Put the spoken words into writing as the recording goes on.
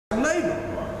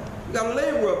You gotta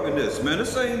labor up in this, man.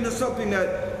 This ain't something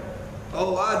that,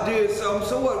 oh, I did something.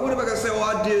 So what? What if I can say, oh,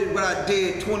 I did what I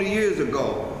did 20 years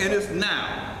ago, and it's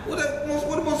now?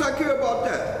 What must I care about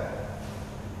that?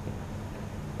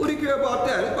 What do you care about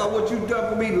that? It's about what you've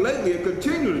done for me lately and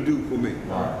continue to do for me.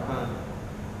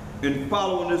 In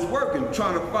following this work and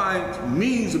trying to find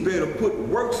means of being able to put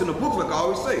works in the books, like I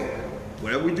always say.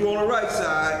 Whatever we do on the right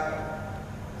side,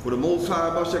 for the Most High,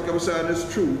 Mashiach Yahushua, is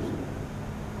truth.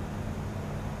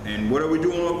 And whatever we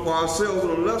do for ourselves on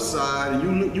the left side,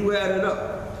 and you add it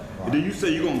up. And then you say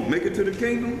you're going to make it to the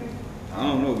kingdom? I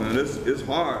don't know, man. It's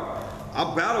hard.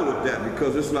 I battle with that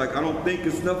because it's like, I don't think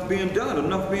it's enough being done,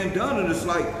 and it's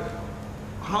like,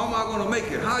 how am I going to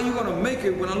make it? How are you going to make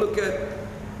it when I look at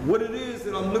what it is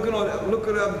that I'm looking at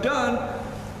I've done,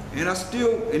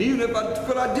 and even if I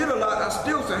feel I did a lot, I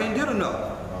still say I ain't did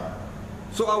enough.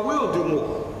 So I will do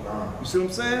more. You see what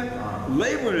I'm saying?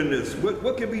 Laboring in this,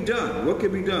 what can be done? What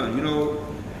can be done? You know,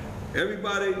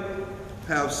 everybody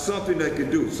have something they can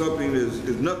do. Something is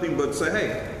nothing but say,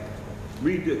 hey,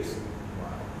 read this.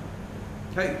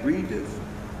 Hey, read this.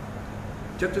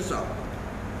 Check this out.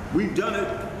 We've done it.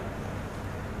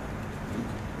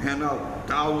 Hand out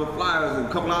thousands of flyers in a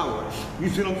couple hours. You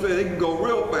see what I'm saying? They can go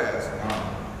real fast.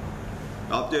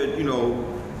 Out there, you know,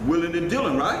 willing and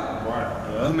dealing, right?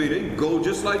 Yeah. I mean, they can go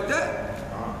just like that.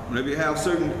 Whenever you have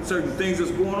certain things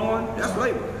that's going on, that's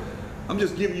labor. I'm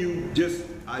just giving you just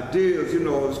ideas, you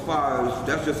know, as far as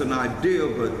that's just an idea,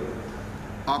 but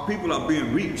our people are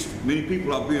being reached. Many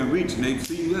people are being reached, and they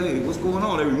see, hey, what's going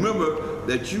on? They remember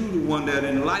that you the one that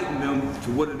enlightened them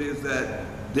to what it is that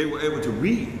they were able to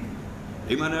read.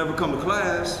 They might never come to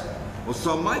class, or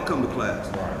some might come to class,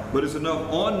 but it's enough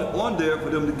on there for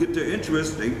them to get their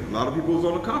interest. A lot of people is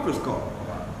on a conference call.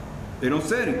 They don't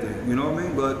say anything, you know what I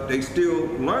mean? But they still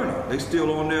learning. They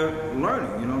still on there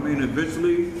learning, you know what I mean?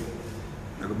 Eventually,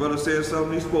 like a brother said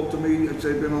something, he spoke to me, and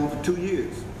said, been on for 2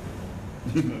 years.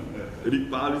 And he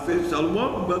finally said,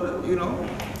 Shalom, brother, you know?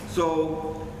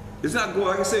 So, it's not going,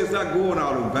 like I said, it's not going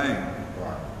out in vain.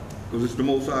 Because it's the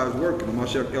Most High's working. The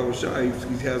Mashiach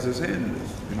Yahushua, he has his hand in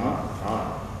this, you know?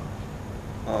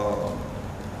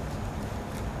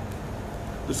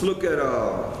 Let's look at,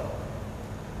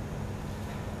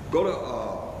 go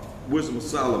to Wisdom of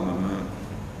Solomon, man.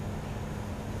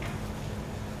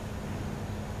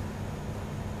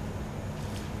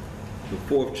 The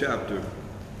 4th chapter.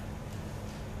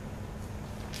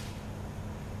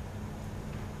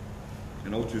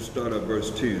 And I want you to start at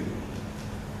verse 10.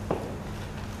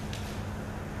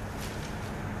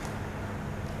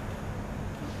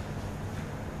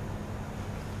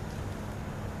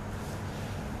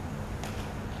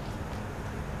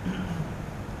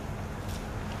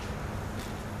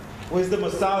 Wisdom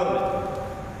of Solomon,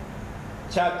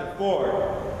 chapter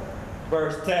 4,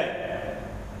 verse 10.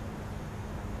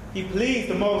 He pleased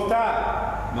the Most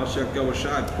High. Mashiach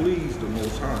Yahushua pleased the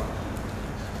Most High.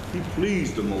 He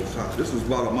pleased the Most High. This is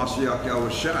about a Mashiach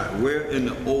Yahushua. Where in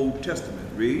the Old Testament?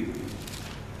 Read.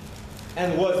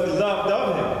 And was beloved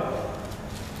of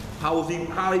him.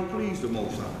 How he pleased the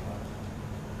Most High?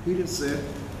 He didn't sin.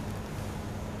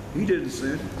 He didn't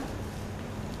sin.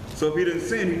 So if he didn't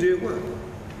sin, he did what?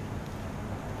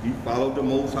 He followed the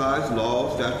Most High's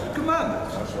laws, statutes,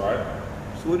 commandments. That's right.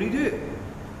 That's what he did.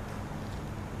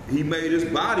 He made his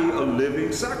body a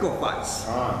living sacrifice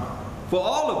for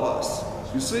all of us.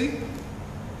 You see?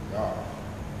 Yeah.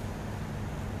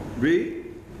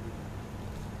 Read.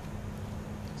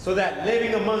 So that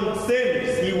living among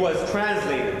sinners, he was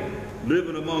translated.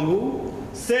 Living among who?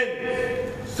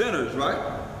 Sinners. Sinners,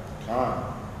 right?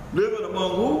 Living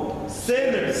among who?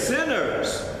 Sinners.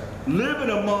 Sinners. Living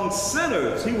among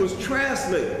sinners. He was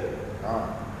translated.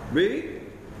 Read.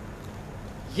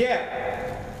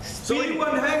 Yeah. So he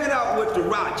wasn't hanging out with the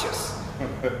righteous,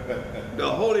 the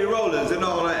holy rollers and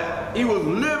all that. He was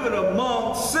living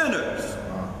among sinners.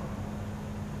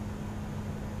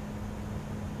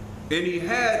 And he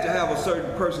had to have a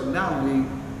certain personality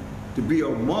to be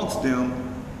amongst them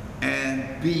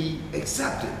and be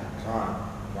accepted.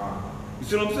 You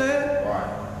see what I'm saying?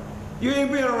 Right. You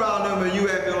ain't being around them and you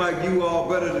acting like you all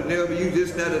better than them and you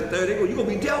this, that, and third. You're going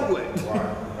to be dealt with.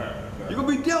 Right. You're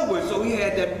going to be dealt with. So he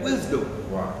had that wisdom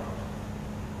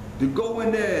to go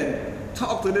in there and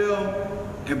talk to them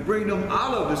and bring them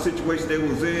out of the situation they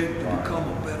was in to become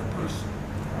a better person.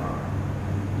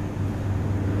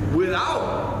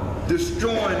 Without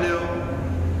destroying them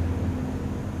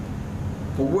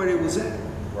for where they was at.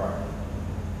 Right.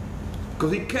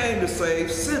 Because he came to save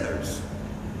sinners.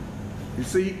 You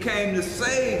see, he came to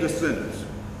save the sinners.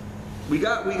 We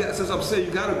got, since I'm saying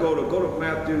you gotta go to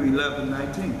Matthew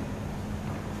 11:19.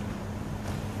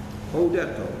 Hold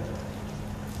that though.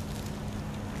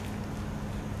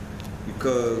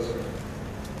 because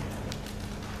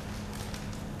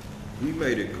he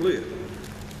made it clear.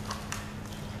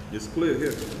 It's clear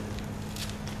here.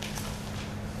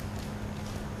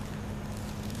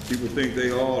 People think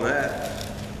they all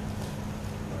that.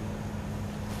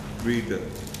 Read that.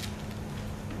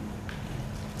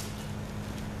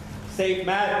 St.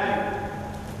 Matthew,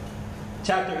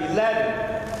 chapter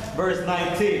 11, verse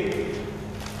 19.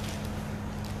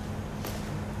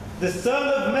 The Son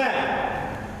of Man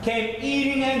came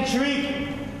eating and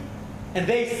drinking, and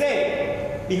they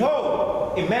say,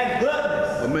 behold, a man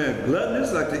gluttonous. A man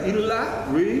gluttonous, like to eat a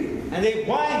lot, read. And a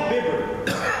wine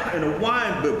bibber. And a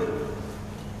wine bibber.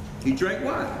 He drank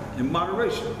wine in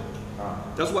moderation.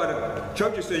 That's why the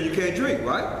church is saying you can't drink,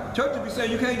 right? Churches be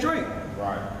saying you can't drink.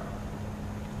 Right.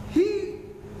 He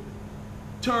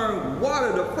turned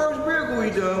water, the first miracle he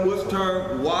done was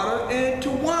turn water into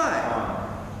wine.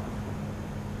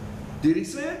 Did he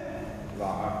sin?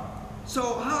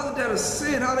 So how is that a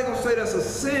sin? How are they gonna say that's a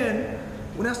sin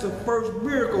when that's the first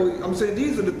miracle? I'm saying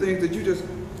these are the things that you just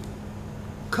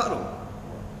cut them.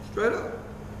 Straight up.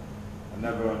 I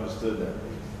never understood that.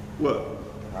 What?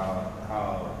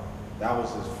 How that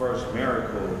was his first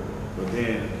miracle, but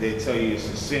then they tell you it's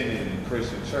a sin in the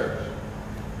Christian church.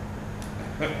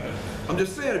 I'm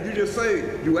just saying, if you just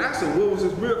say, you ask him what was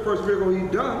his first miracle he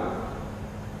done,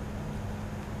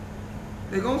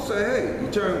 they're gonna say, hey,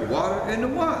 he turned water into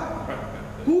wine.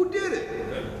 Who did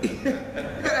it? You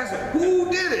gotta ask him,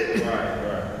 who did it?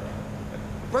 Right.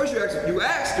 First you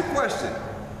ask the question,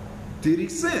 did he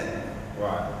sin?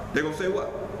 Right. They're gonna say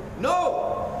what?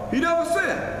 No, he never sinned.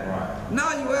 Right.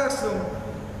 Now you ask them,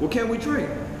 well, can we drink?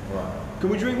 Right. Can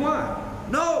we drink wine?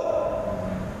 No,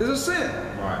 it's a sin.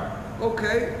 Right.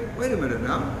 Okay, wait a minute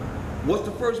now. What's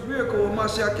the first miracle of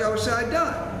Mashiach Yahushua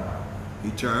done? He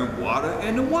turned water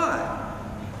into wine.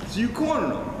 So you corner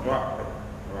them. Right.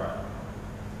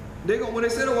 They go when they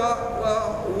say,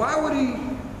 well, why would he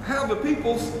have the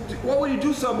people? Why would he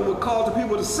do something that would cause the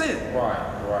people to sin?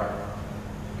 Right.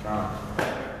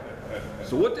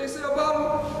 So what they say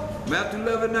about him? Matthew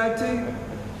 11:19.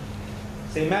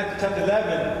 St. Matthew chapter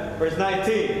 11, verse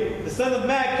 19. The Son of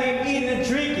Man came eating and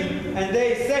drinking, and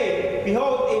they say,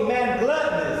 behold, a man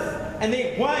gluttonous, and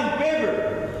a wine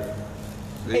bibber.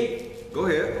 Go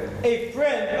ahead. A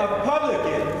friend of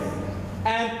publicans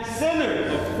and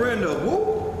sinners. A friend of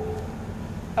who?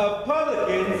 Of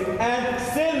publicans and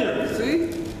sinners.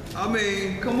 See? I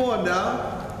mean, come on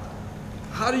now.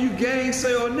 How do you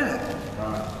gainsay on that?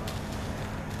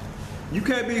 You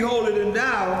can't be holding it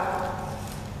down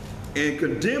and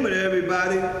condemning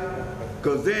everybody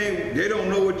because they don't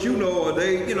know what you know, or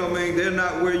they're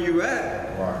not where you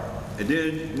at. Right. And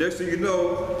then next thing you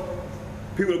know,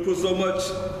 people put so much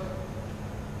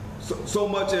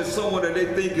in someone that they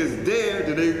think is there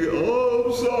that they go, oh,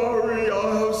 I'm sorry,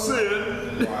 I have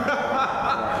sinned.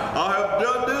 I have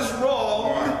done this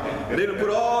wrong. And they done put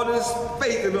all this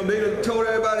faith in them. They done told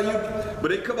everybody but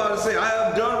they come out and say, I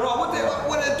have done wrong.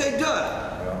 What have they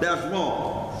done? That's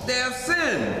wrong. They have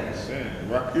sinned.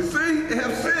 Right. You see? They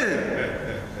have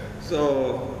sinned.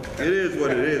 So it is what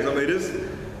it is. I mean,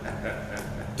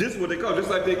 this is what they call it. Just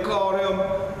like they called him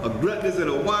a gluttonous and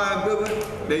a wine bibber,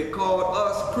 they called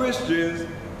us Christians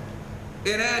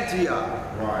in Antioch.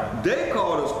 Right. They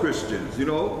called us Christians,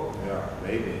 Yeah,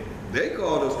 they did. They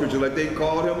called us Christians like they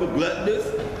called him a gluttonous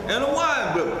and a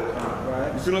wine bibber.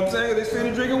 Right. You see what I'm saying? They seen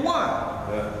him drinking wine.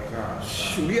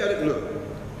 Shoot, he had it. Look,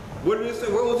 what did it say?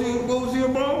 What was he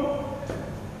about?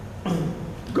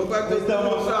 Go back to Wisdom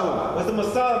of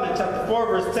Solomon, chapter 4,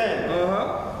 verse 10.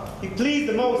 He pleased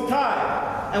the Most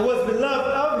High and was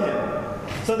beloved of him,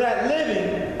 so that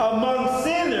living among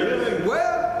sinners, Living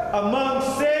where? among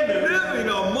sinners, Living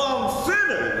among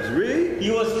sinners. Read.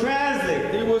 he was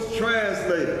translated. He was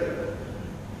translated.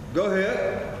 Go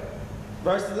ahead.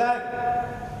 Verse 11.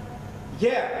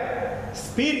 Yeah,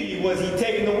 speedily was he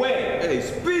taken away, Hey,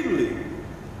 speedily.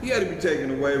 He had to be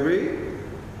taken away, read.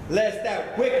 lest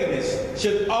that wickedness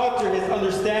should alter his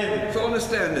understanding. So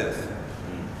understand this.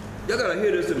 Y'all gotta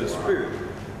hear this in the spirit.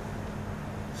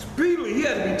 Speedily he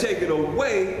had to be taken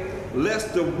away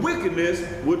lest the wickedness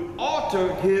would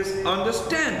alter his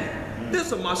understanding. This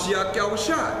is a Mashiach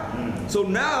Yahushua. So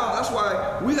now that's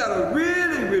why we gotta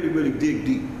really dig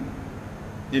deep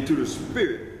into the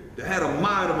spirit to have a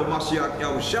mind of a Mashiach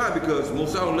Yahushua, because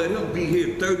Mosai let him be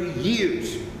here 30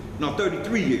 years. No,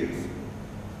 33 years.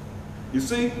 You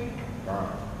see?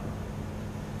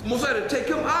 Mosai to take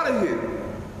him out of here.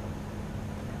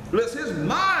 Lest his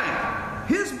mind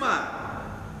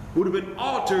would have been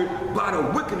altered by the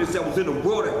wickedness that was in the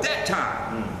world at that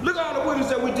time. Look at all the wickedness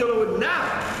that we're dealing with now.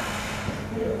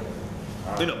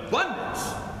 In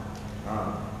abundance.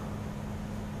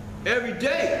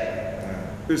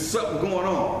 There's something going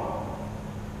on.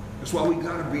 That's why we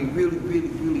gotta be really, really,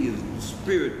 really in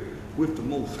spirit with the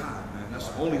Most High, man. That's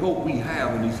the only hope we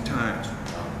have in these times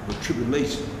of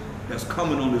tribulation that's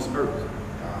coming on this earth.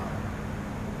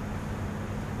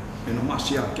 And the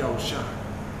Mashiach Yahushua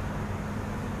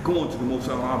going to the Most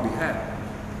High on our behalf.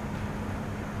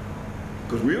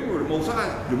 Because remember, the Most High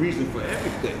is the reason for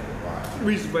everything. The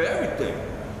reason for everything.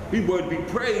 He would be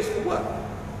praised for what?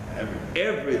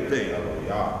 Everything.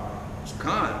 Hallelujah. It's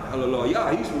kind.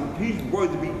 Hallelujah. He's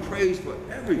worthy to be praised for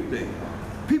everything.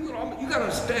 People, you gotta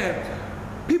understand,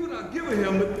 people not giving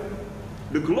him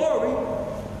the glory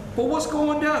for what's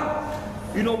going down.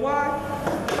 You know why?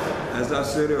 As I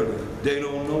said earlier, they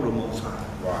don't know the Most High.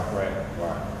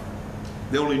 Right.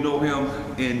 They only know him,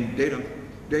 and they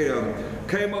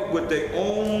came up with their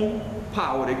own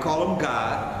power. They call him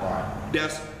God. Right.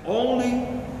 That's only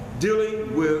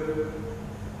dealing with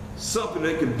something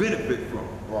they can benefit from.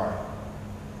 Right.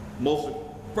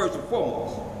 First and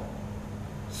foremost,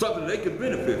 something they can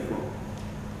benefit from.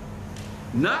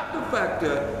 Not the fact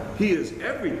that he is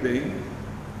everything.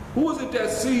 Who is it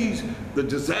that sees the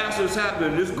disasters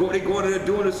happening? They go in there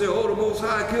doing it and say, oh, the Most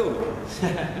High killed him.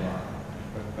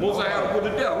 Most High had to put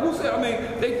the devil. Who said, I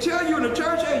mean, they tell you in the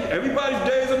church, hey, everybody's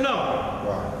days are numbered.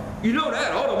 Right. You know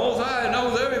that. Oh, the Most High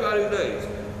knows everybody's days.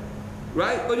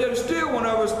 Right? But yet still,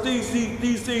 whenever these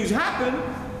things happen,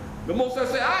 the Most High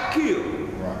say, I kill.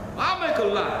 Right. I make a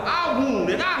lie. I wound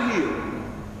and I heal.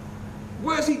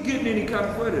 Where's he getting any kind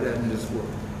of credit at in this world?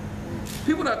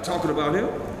 People not talking about him.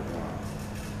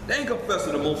 They ain't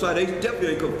confessing the Most High. They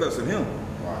definitely ain't confessing him.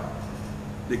 Right.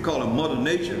 They call him Mother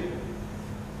Nature.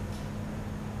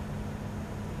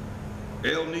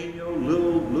 El Nino,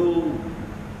 little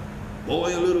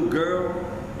boy and little girl.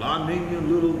 La Nina,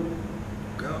 little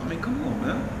girl. I mean, come on,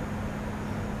 man.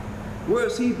 Where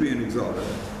is he being exalted?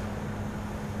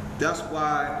 That's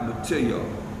why I'm gonna tell y'all,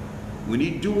 when he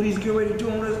do what he's getting ready to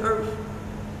do on this earth,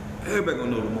 everybody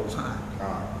gonna know the Most High.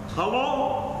 How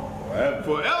long?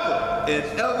 Forever. And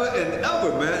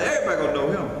ever, man. Everybody gonna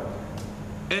know him.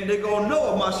 And they gonna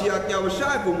know Mashiach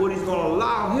Yahushua for what he's gonna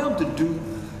allow him to do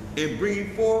and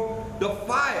bring forth the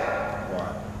fire.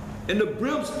 Right. And the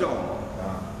brimstone.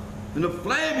 And the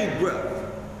flaming breath.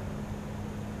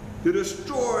 To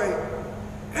destroy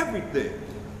everything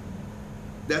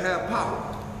that have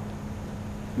power.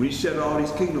 When he shut all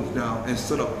these kingdoms down and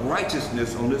set up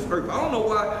righteousness on this earth. I don't know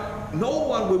why no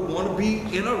one would want to be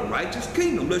in a righteous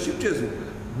kingdom unless you're just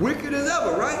wicked as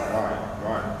ever, right?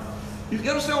 Right. You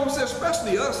understand what I'm saying?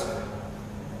 Especially us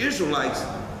Israelites.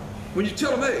 When you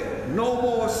tell them, hey, no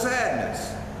more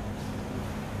sadness.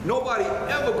 Nobody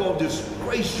ever gonna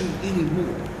disgrace you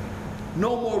anymore.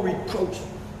 No more reproach.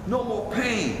 No more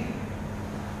pain.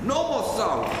 No more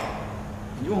sorrow.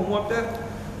 You don't want that?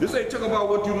 This ain't talking about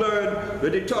what you learned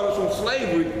that they taught us from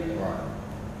slavery. Right.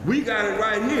 We got it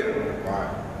right here.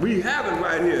 Right. We have it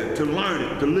right here to learn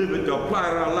it, to live it, to apply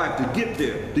it in our life, to get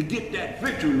there, to get that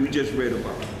victory we just read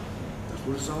about. That's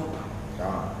what it's all about.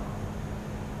 God.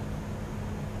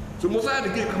 So Mosiah to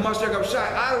get Mashiach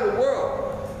Yahushua out of the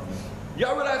world.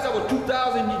 Y'all realize that was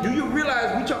 2,000, do you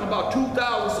realize we talking about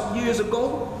 2,000 years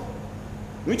ago?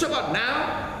 We talking about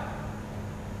now?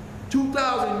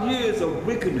 2,000 years of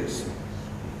wickedness.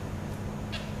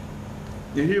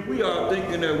 And here we are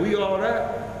thinking that we are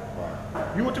that.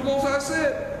 Right. You what the Most High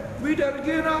said? Read that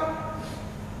again now.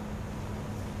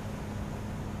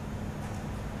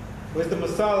 Wisdom of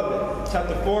Solomon,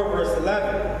 chapter 4, verse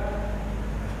 11.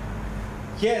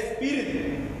 Yes,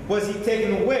 speedily was he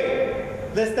taken away,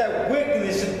 lest that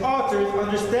wickedness should alter his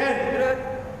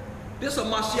understanding. This is a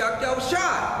Mashiach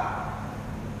Yahushua.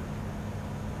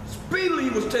 Speedily he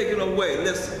was taken away,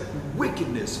 lest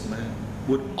wickedness, man,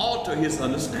 would alter his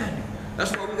understanding.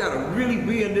 That's why we got to really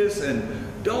be in this and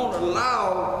don't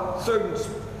allow certain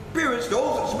spirits,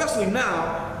 those especially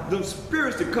now, them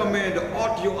spirits to come in to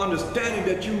alter your understanding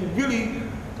that you really,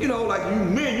 you know, like you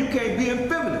men, you can't be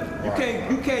effeminate.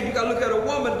 You gotta look at a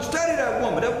woman, study that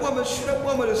woman. That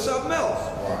woman is something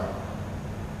else. Right.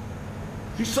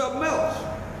 She's something else.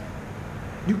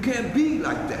 You can't be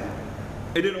like that.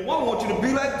 And then the woman wants you to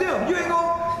be like them. You ain't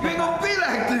gonna be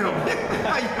like them. You know what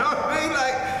I mean?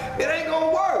 Like, it ain't gonna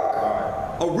work. Right.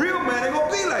 A real man ain't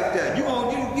gonna be like that. You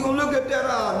gonna look at that,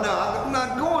 oh no, I'm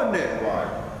not going there. Right.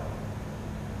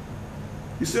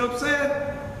 You see what I'm saying?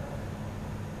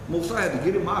 Mosiah had to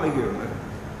get him out of here, man.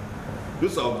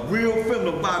 This is a real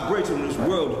feminine vibration in this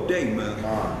world today, man.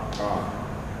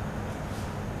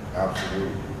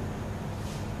 Absolutely.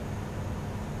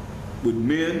 With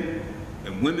men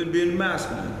and women being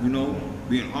masculine, you know,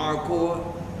 being hardcore.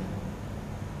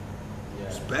 Yeah.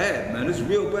 It's bad, man. It's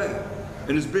real bad.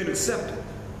 And it's been accepted.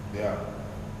 Yeah.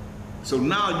 So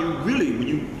now you really,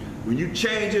 when you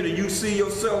change it and you see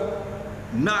yourself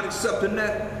not accepting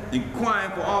that and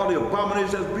crying for all the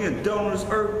abominations that's being done on this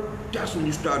earth, that's when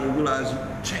you start to realize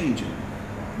you're changing.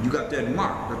 You got that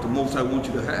mark that the Most High wants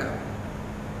you to have.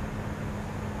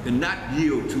 And not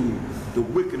yield to the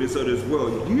wickedness of this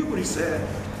world. You hear what he said?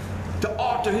 To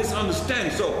alter his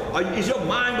understanding. So is your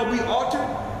mind going to be altered?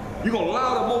 You're going to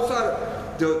allow the Most High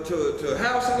to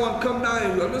have someone come down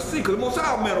and let's see, because the Most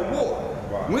High man of war.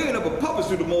 Right. We ain't ever puppets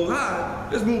to the Most High.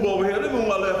 Let's move over here. Let's move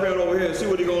my left hand over here and see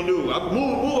what he going to do. I can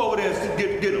move over there and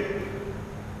get him.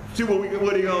 See what he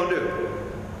going to do.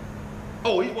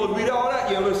 Oh, he's supposed to be all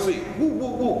that? Yeah, let's see. Woo, woo,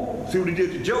 woo. See what he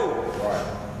did to Job. Right.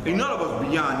 Ain't none of us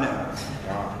beyond that.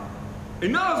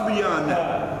 Ain't none of us beyond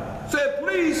that. Said,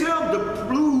 please him, the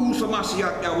blues of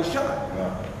Mashiach that was shot.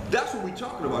 That's what we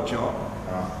talking about, y'all.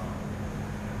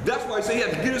 That's why he said he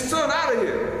had to get his son out of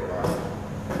here.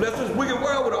 That's this wicked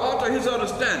world would alter his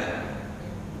understanding.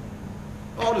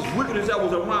 All this wickedness that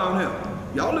was around him.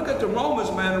 Y'all look at the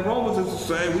Romans, man. The Romans is the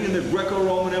same. We in the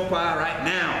Greco-Roman Empire right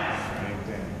now. Same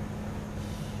thing.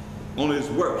 Only it's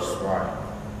worse. Right.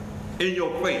 In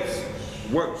your face.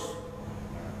 Worse.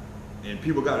 And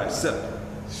people gotta accept it.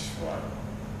 Right.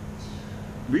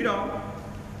 Read on.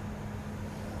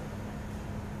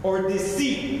 Or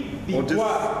deceit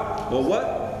beguile. Or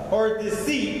what? Or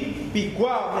deceit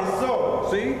beguile his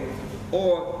soul. See?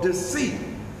 Or deceit.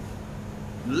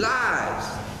 Lies.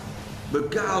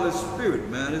 Beguile his spirit,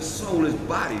 man. His soul, his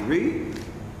body. Read.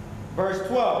 Verse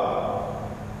 12.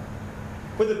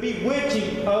 For the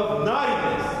bewitching of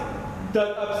naughtiness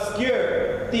doth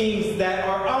obscure things that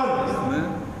are honest.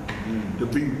 Man. The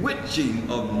bewitching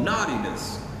of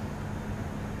naughtiness.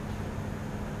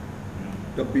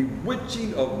 The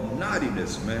bewitching of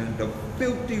naughtiness, man. The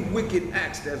filthy, wicked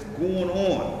acts that's going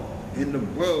on in the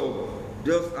world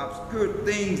does obscure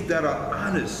things that are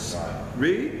honest. Right.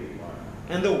 Read.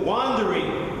 And the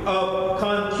wandering of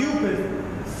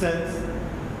concupiscence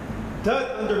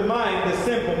doth undermine the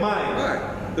simple mind.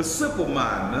 Right. The simple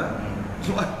mind, man.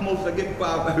 So most I get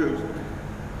 5 years.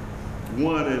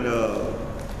 One in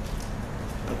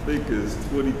I think it's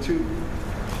 22.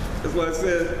 That's why I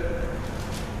said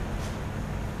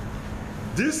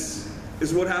this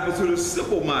is what happens to the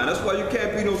simple mind. That's why you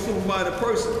can't be no simple-minded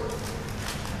person.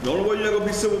 The only way you're not going to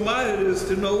be simple-minded is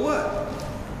to know what?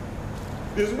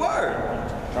 His word.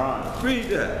 Con. Read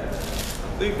that. I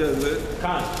think that's it.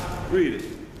 Con. Read it.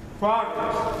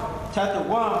 Proverbs chapter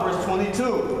 1 verse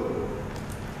 22.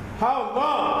 How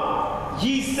long,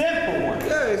 ye simple ones?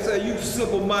 Yeah, he said, you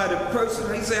simple-minded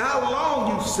person. He said, how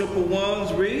long, you simple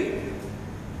ones? Read.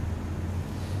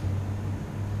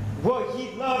 Well, ye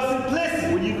love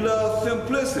simplicity. When you love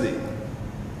simplicity.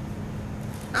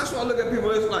 That's why I look at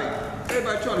people, it's like,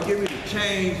 everybody trying to get me to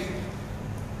change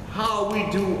how we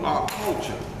do our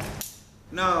culture.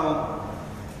 Now,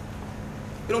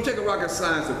 it don't take a rocket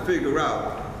science to figure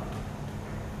out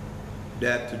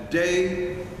that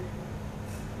today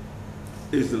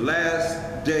is the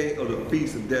last day of the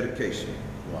Feast of Dedication.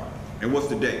 Right. And what's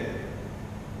the date?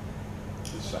 It's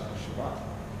Shabbat.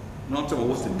 No, I'm talking about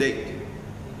what's the date?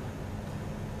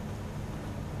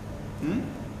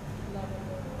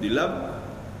 The 11th?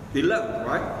 The 11th,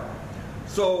 right?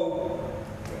 So,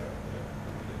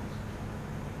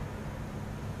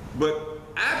 but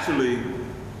actually,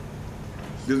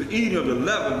 there's the eating of the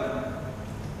 11th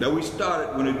that we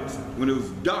started when it was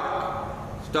dark,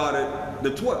 started the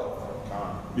 12th.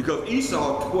 Because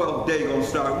Esau's 12th day gonna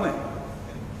start when? In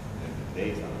the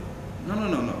daytime.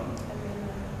 No.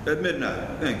 At midnight.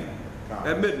 Thank you.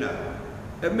 At midnight.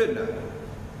 At midnight.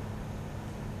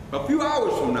 A few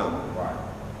hours from now. Right.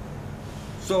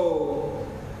 So,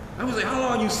 I was like, how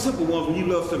long are you simple ones when you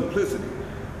love simplicity?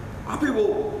 Our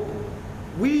people,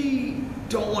 we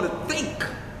don't want to think.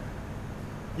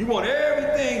 You want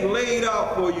everything laid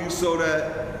out for you so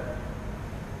that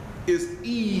it's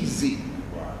easy.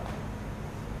 Right.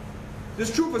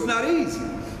 This truth is not easy.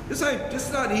 It's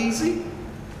not easy.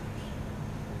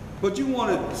 But you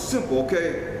want it simple,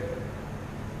 okay?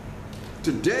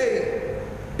 Today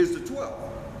is the 12th.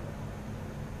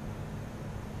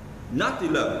 Not the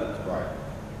 11th. Right.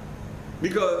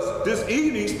 Because this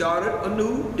evening started a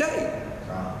new day.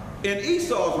 In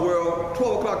Esau's world,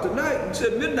 12 o'clock tonight, he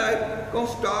said midnight, gonna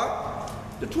start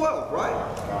the 12th,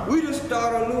 right? We just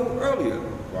start a little earlier.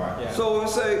 Right. Yeah. So you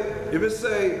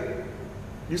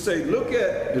say, look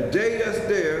at the day that's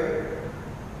there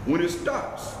when it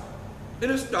starts.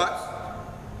 And it starts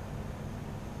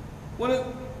when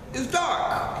it's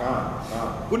dark. Con.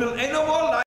 When there ain't no more light.